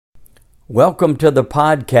Welcome to the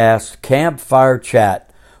podcast, Campfire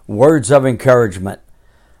Chat, Words of Encouragement.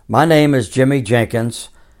 My name is Jimmy Jenkins,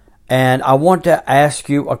 and I want to ask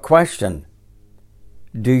you a question.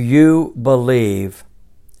 Do you believe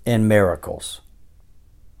in miracles?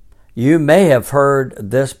 You may have heard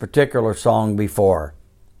this particular song before.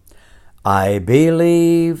 I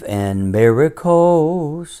believe in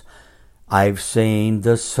miracles. I've seen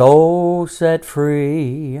the soul set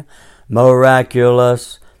free.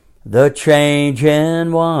 Miraculous, the change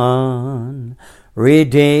in one,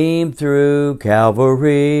 redeemed through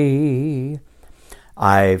Calvary.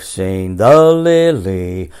 I've seen the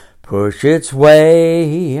lily push its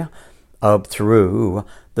way up through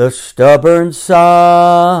the stubborn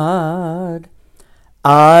sod.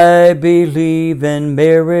 I believe in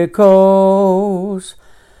miracles,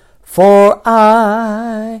 for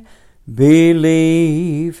I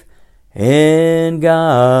believe in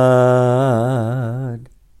God.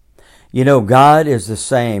 You know, God is the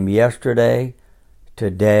same yesterday,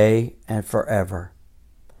 today, and forever.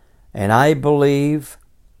 And I believe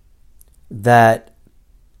that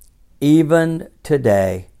even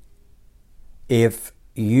today, if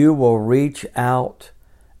you will reach out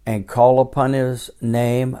and call upon His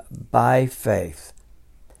name by faith,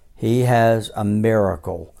 He has a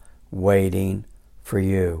miracle waiting for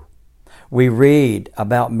you. We read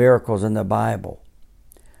about miracles in the Bible.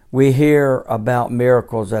 We hear about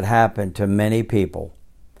miracles that happen to many people.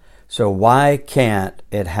 So why can't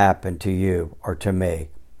it happen to you or to me?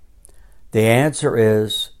 The answer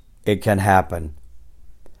is, it can happen.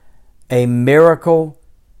 A miracle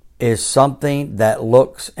is something that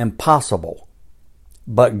looks impossible,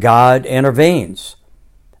 but God intervenes,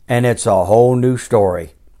 and it's a whole new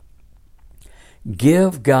story.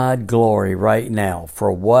 Give God glory right now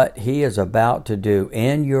for what He is about to do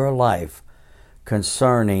in your life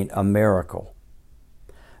concerning a miracle,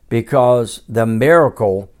 because the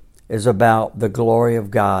miracle is about the glory of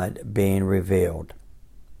God being revealed.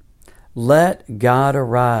 Let God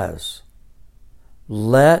arise.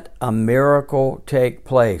 Let a miracle take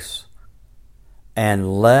place,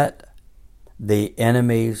 and let the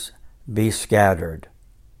enemies be scattered.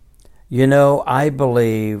 You know, I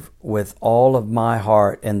believe with all of my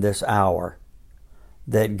heart in this hour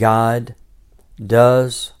that God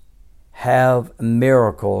does have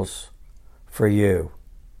miracles for you.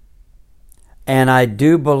 And I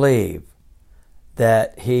do believe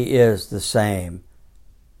that He is the same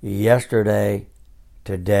yesterday,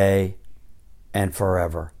 today, and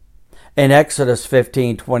forever. In Exodus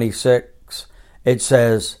 15:26, it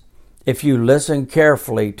says, if you listen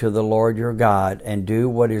carefully to the Lord your God and do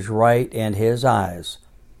what is right in His eyes,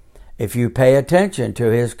 if you pay attention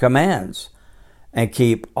to His commands and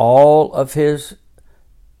keep all of His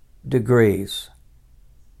decrees,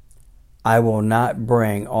 I will not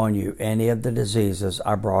bring on you any of the diseases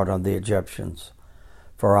I brought on the Egyptians,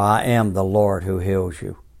 for I am the Lord who heals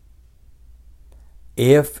you.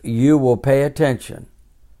 If you will pay attention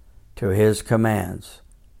to His commands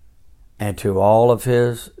and to all of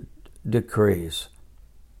His decrees,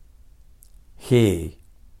 He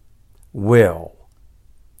will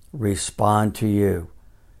respond to you.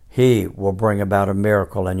 He will bring about a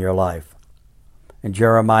miracle in your life. In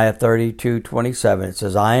Jeremiah 32:27, it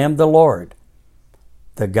says, I am the Lord,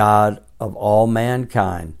 the God of all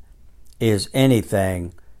mankind. Is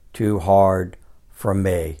anything too hard for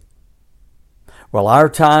me? Well, our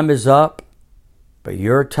time is up, but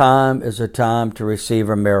your time is a time to receive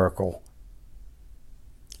a miracle.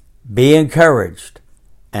 Be encouraged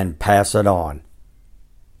and pass it on.